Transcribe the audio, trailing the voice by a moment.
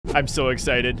I'm so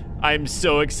excited. I'm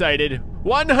so excited.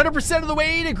 100% of the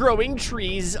way to growing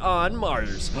trees on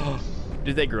Mars.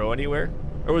 Did they grow anywhere?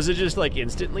 Or was it just like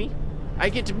instantly? I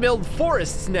get to build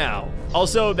forests now.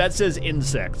 Also, that says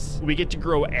insects. We get to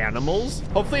grow animals.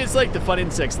 Hopefully it's like the fun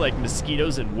insects like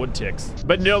mosquitoes and wood ticks.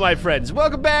 But no, my friends,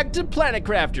 welcome back to Planet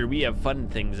Crafter. We have fun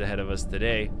things ahead of us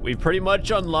today. We pretty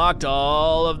much unlocked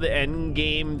all of the end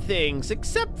game things,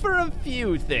 except for a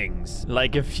few things,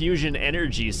 like a fusion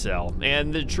energy cell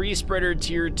and the tree spreader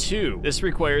tier 2. This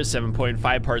requires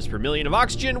 7.5 parts per million of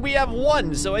oxygen. We have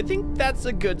 1, so I think that's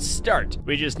a good start.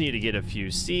 We just need to get a few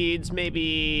seeds,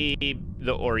 maybe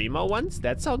the Orimo ones.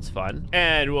 That sounds fun.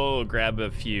 And we'll grab a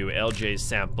few LJ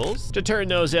samples to turn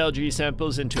those LG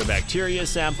samples into a bacteria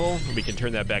sample. We can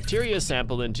turn that bacteria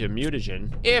sample into a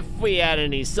mutagen if we add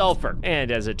any sulfur.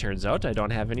 And as it turns out, I don't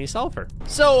have any sulfur.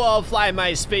 So I'll fly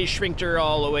my space shrinker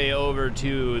all the way over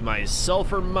to my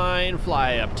sulfur mine,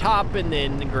 fly up top, and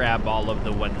then grab all of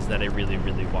the ones that I really,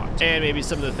 really want. And maybe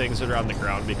some of the things that are on the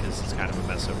ground because it's kind of a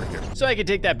mess over here. So I can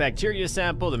take that bacteria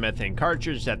sample, the methane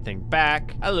cartridge, that thing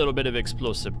back, a little bit of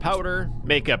explosive powder,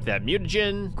 make up that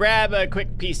mutagen, grab a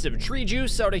quick piece of tree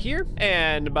juice out of here,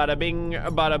 and bada bing,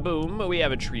 bada boom, we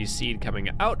have a tree seed coming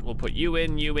out. We'll put you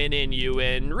in, you in, and you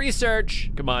in. Research.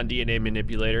 Come on, DNA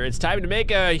manipulator. It's time to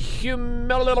make a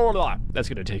That's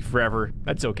gonna take forever.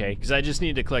 That's okay, because I just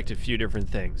need to collect a few different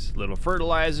things. A little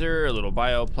fertilizer, a little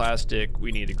bioplastic.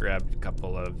 We need to grab a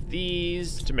couple of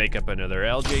these to make up another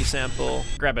LJ sample.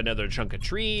 Grab another chunk of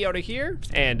tree out of here,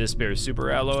 and a spare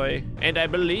super alloy. And I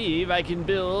believe I can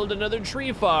build another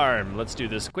tree farm. Let's do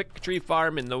this quick. Tree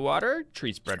farm in the water.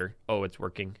 Tree spreader. Oh, it's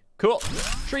working. Cool.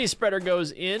 Tree spreader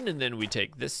goes in, and then we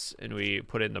take this and we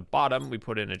put in the bottom, we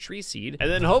put in a tree seed, and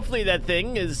then hopefully that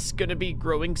thing is gonna be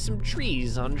growing some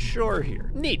trees on shore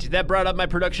here. Neat. That brought up my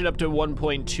production up to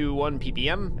 1.21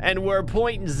 ppm, and we're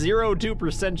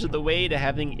 0.02% of the way to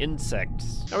having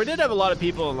insects. Now, we did have a lot of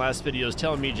people in last videos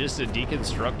telling me just to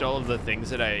deconstruct all of the things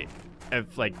that I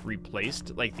have like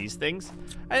replaced, like these things,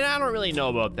 and I don't really know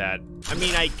about that. I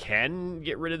mean, I can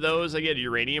get rid of those. I get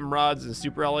uranium rods and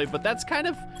super alloy, but that's kind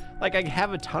of like I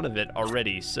have a ton of it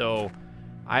already, so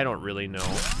I don't really know.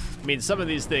 I mean, some of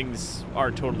these things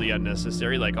are totally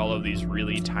unnecessary, like all of these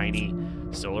really tiny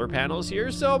solar panels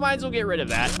here, so might as well get rid of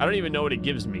that. I don't even know what it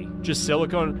gives me. Just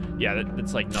silicone? Yeah,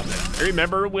 that's like nothing. I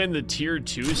remember when the tier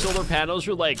 2 solar panels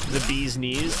were like the bee's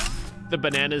knees. The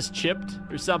bananas chipped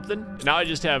or something. Now I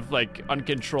just have like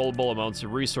uncontrollable amounts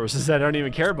of resources that I don't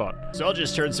even care about. So I'll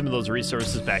just turn some of those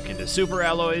resources back into super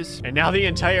alloys. And now the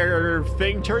entire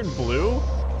thing turned blue?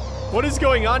 What is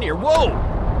going on here? Whoa!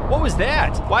 What was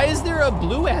that? Why is there a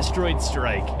blue asteroid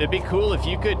strike? It'd be cool if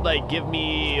you could like give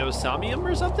me osmium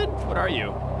or something. What are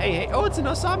you? Hey, oh, it's an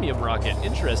osmium rocket.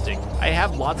 Interesting. I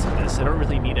have lots of this. I don't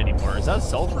really need any more. Is that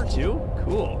sulfur too?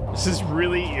 Cool. This is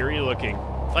really eerie looking.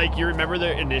 Like, you remember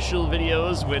the initial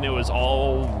videos when it was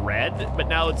all red, but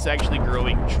now it's actually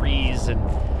growing trees and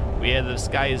the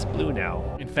sky is blue now.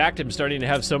 In fact, I'm starting to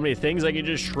have so many things I can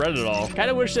just shred it all. Kind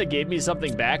of wish that gave me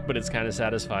something back, but it's kind of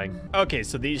satisfying. Okay,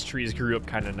 so these trees grew up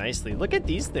kind of nicely. Look at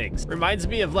these things. Reminds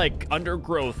me of like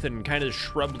undergrowth and kind of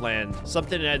shrubland.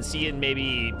 Something I'd see in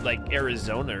maybe like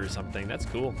Arizona or something. That's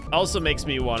cool. Also makes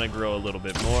me want to grow a little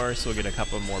bit more, so we'll get a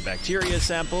couple more bacteria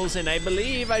samples, and I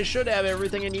believe I should have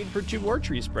everything I need for 2 more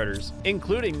tree spreaders,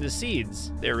 including the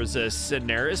seeds. There was a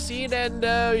Cinera seed and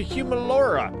a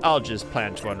Humalora. I'll just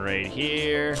plant one right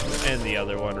here and the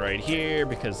other one right here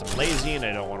because I'm lazy and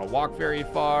I don't want to walk very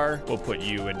far. We'll put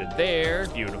you into there.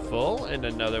 Beautiful. And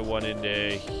another one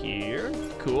into here.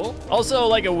 Cool. Also,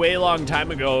 like a way long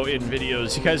time ago in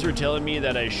videos, you guys were telling me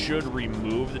that I should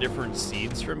remove the different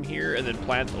seeds from here and then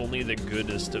plant only the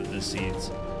goodest of the seeds.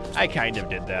 I kind of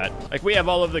did that. Like, we have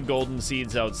all of the golden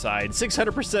seeds outside.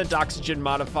 600% oxygen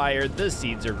modifier. The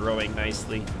seeds are growing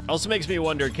nicely. Also makes me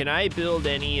wonder, can I build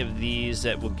any of these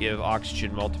that will give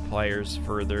oxygen multipliers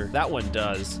further? That one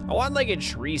does. I want like a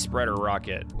tree spreader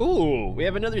rocket. Ooh, we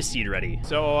have another seed ready.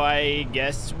 So I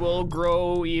guess we'll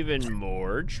grow even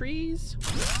more trees?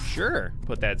 Sure,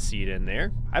 put that seed in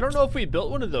there. I don't know if we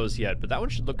built one of those yet, but that one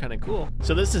should look kind of cool.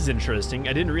 So this is interesting.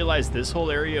 I didn't realize this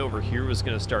whole area over here was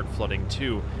gonna start flooding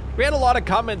too. We had a lot of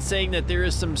comments saying that there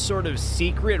is some sort of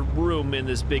secret room in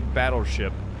this big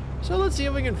battleship. So let's see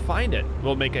if we can find it.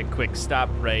 We'll make a quick stop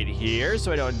right here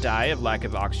so I don't die of lack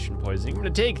of oxygen poisoning. I'm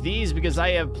gonna take these because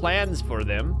I have plans for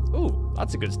them. Ooh,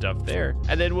 lots of good stuff there.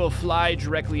 And then we'll fly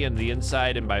directly into the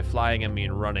inside, and by flying I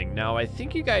mean running. Now I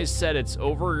think you guys said it's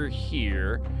over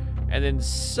here, and then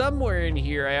somewhere in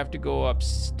here I have to go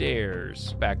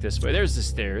upstairs. Back this way, there's the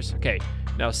stairs. Okay,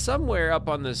 now somewhere up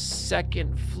on the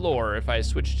 2nd floor, if I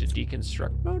switch to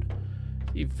deconstruct mode,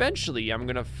 eventually I'm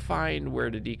gonna find where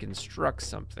to deconstruct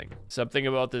something. Something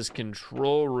about this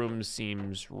control room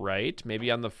seems right.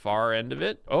 Maybe on the far end of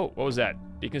it. Oh, what was that?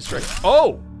 Deconstruct.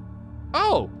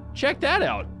 Oh, check that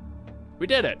out. We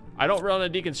did it. I don't really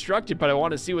want to deconstruct it, but I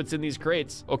want to see what's in these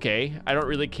crates. Okay, I don't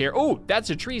really care. Oh,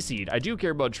 that's a tree seed. I do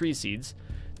care about tree seeds.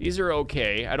 These are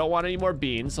okay. I don't want any more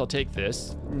beans. I'll take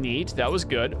this. Neat, that was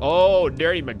good. Oh,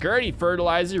 dirty McGurdy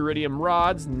fertilizer, iridium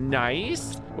rods,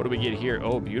 nice. What do we get here?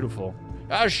 Oh, beautiful.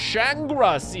 A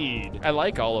Shangra seed. I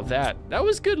like all of that. That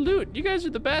was good loot. You guys are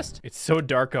the best. It's so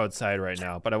dark outside right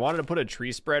now, but I wanted to put a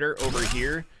tree spreader over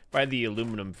here by the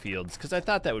aluminum fields because I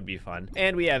thought that would be fun.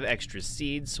 And we have extra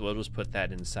seeds, so we'll just put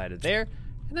that inside of there.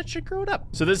 And that should grow it up.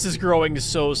 So this is growing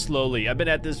so slowly. I've been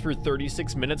at this for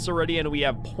 36 minutes already, and we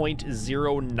have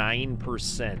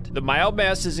 0.09%. The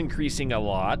biomass is increasing a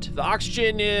lot. The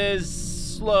oxygen is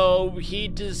slow,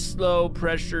 heat is slow,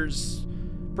 pressure's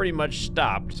pretty much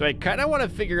stopped. So I kind of want to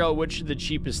figure out which of the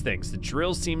cheapest things. The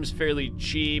drill seems fairly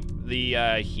cheap.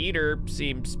 The heater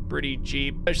seems pretty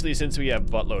cheap, especially since we have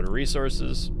buttload of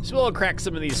resources. So we'll crack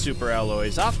some of these super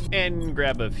alloys off and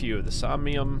grab a few of the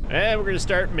somnium. And we're gonna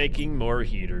start making more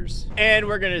heaters. And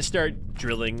we're gonna start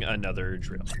drilling another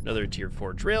drill. Another tier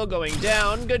 4 drill going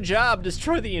down. Good job,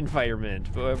 destroy the environment.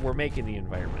 But we're making the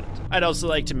environment. I'd also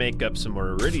like to make up some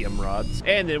more iridium rods.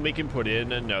 And then we can put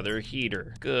in another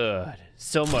heater. Good.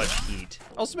 So much heat.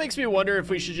 Also makes me wonder if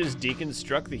we should just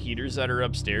deconstruct the heaters that are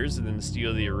upstairs and then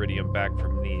steal the iridium back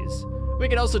from these. We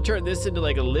can also turn this into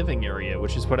like a living area,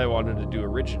 which is what I wanted to do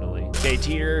originally. Okay,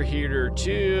 heater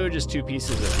 2, just 2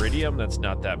 pieces of iridium. That's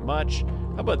not that much.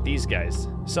 How about these guys?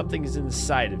 Something's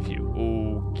inside of you.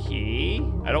 Okay.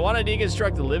 I don't want to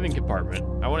deconstruct the living compartment.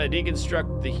 I want to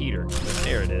deconstruct the heater.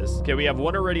 There it is. Okay, we have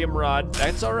 1 iridium rod.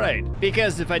 That's all right.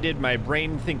 Because if I did my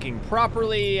brain thinking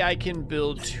properly, I can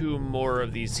build 2 more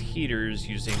of these heaters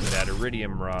using that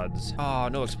iridium rods. Oh,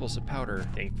 no explosive powder.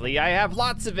 Thankfully, I have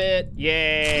lots of it.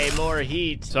 Yay, more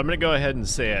heat. So I'm gonna go ahead and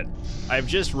say it. I've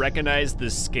just recognized the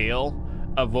scale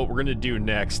of what we're gonna do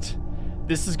next.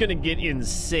 This is gonna get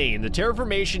insane. The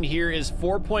terraformation here is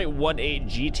 4.18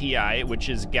 GTI, which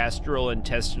is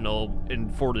gastrointestinal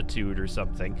and fortitude or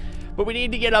something. But we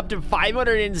need to get up to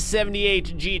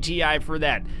 578 GTI for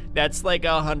that. That's like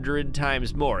 100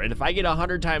 times more. And if I get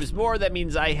 100 times more, that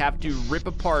means I have to rip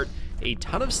apart a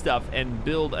ton of stuff and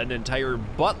build an entire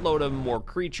buttload of more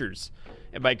creatures.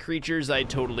 And by creatures, I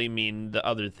totally mean the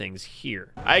other things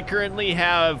here. I currently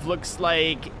have, looks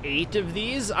like 8 of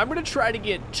these. I'm gonna try to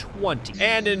get 20.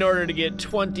 And in order to get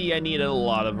 20, I need a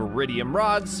lot of iridium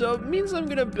rods, so it means I'm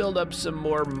gonna build up some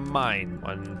more mine.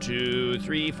 1, 2,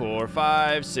 3, 4,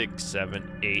 5, 6, 7,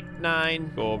 8,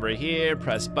 9. Go over here,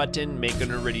 press button, make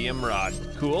an iridium rod.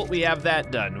 Cool, we have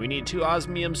that done. We need 2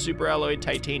 osmium superalloy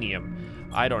titanium.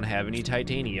 I don't have any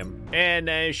titanium. And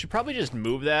I should probably just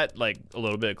move that like a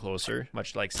little bit closer,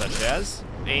 much like such as.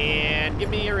 And give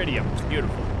me iridium,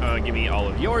 beautiful. Give me all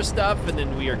of your stuff, and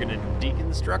then we are gonna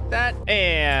deconstruct that.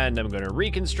 And I'm gonna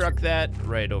reconstruct that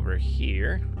right over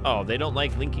here. Oh, they don't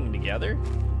like linking together?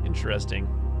 Interesting.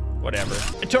 Whatever.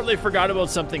 I totally forgot about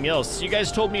something else. You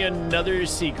guys told me another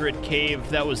secret cave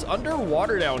that was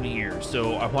underwater down here,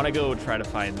 so I want to go try to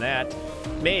find that.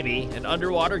 Maybe an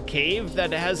underwater cave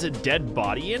that has a dead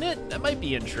body in it? That might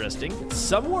be interesting. It's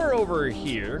somewhere over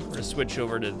here. We're gonna switch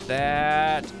over to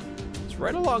that. It's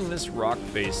right along this rock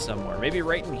face somewhere. Maybe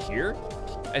right in here?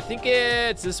 I think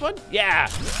it's this one? Yeah.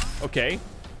 Okay.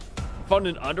 Found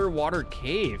an underwater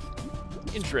cave.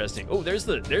 Interesting. Oh, there's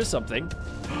something.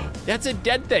 That's a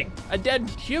dead thing, a dead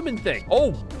human thing.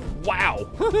 Oh, wow.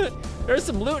 There's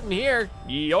some loot in here.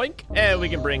 Yoink. And we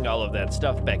can bring all of that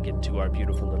stuff back into our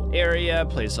beautiful little area.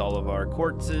 Place all of our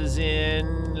quartzes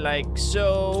in like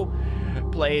so.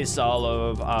 Place all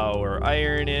of our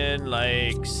iron in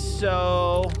like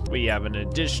so. We have an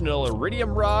additional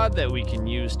iridium rod that we can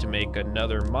use to make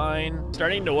another mine.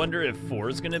 Starting to wonder if 4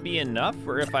 is gonna be enough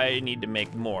or if I need to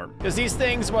make more. Because these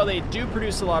things, while they do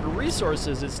produce a lot of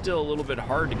resources, it's still a little bit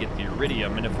hard to get the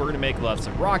iridium. And if we're gonna make lots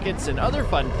of rockets and other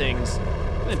fun things,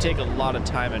 it's gonna take a lot of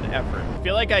time and effort. I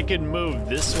feel like I could move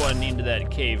this one into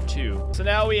that cave too. So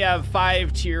now we have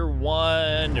 5 tier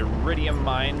 1 iridium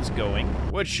mines going,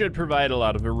 which should provide a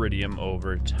lot of iridium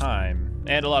over time.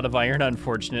 And a lot of iron,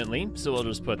 unfortunately, so we'll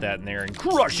just put that in there and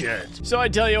crush it. So I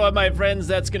tell you what, my friends,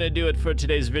 that's gonna do it for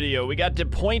today's video. We got to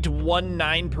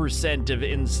 0.19% of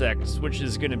insects, which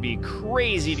is gonna be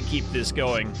crazy to keep this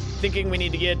going. Thinking we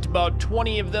need to get about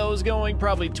 20 of those going,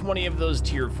 probably 20 of those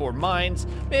tier 4 mines,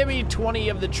 maybe 20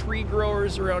 of the tree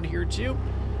growers around here too.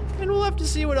 and we'll have to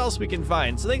see what else we can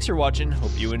find. So thanks for watching.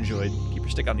 Hope you enjoyed. Keep your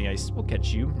stick on the ice. We'll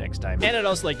catch you next time. And I'd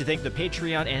also like to thank the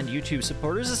Patreon and YouTube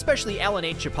supporters, especially Alan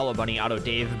H, Apollo Bunny, Otto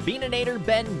Dave, Beaninator,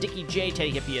 Ben, Dickie J,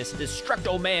 Teddy Hippias,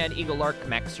 Destructo Man, Eagle Lark,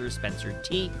 Maxer, Spencer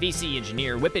T, VC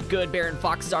Engineer, Whip It Good, Baron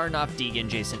Fox, Zarnoff, Deegan,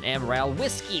 Jason M, Ral,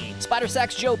 Whiskey, Spider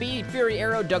Sax, Joe B, Fury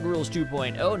Arrow, Doug Rules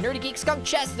 2.0, Nerdy Geek, Skunk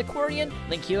Chest, Aquarian,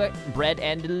 Link Hewitt, Bread,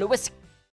 and Lewis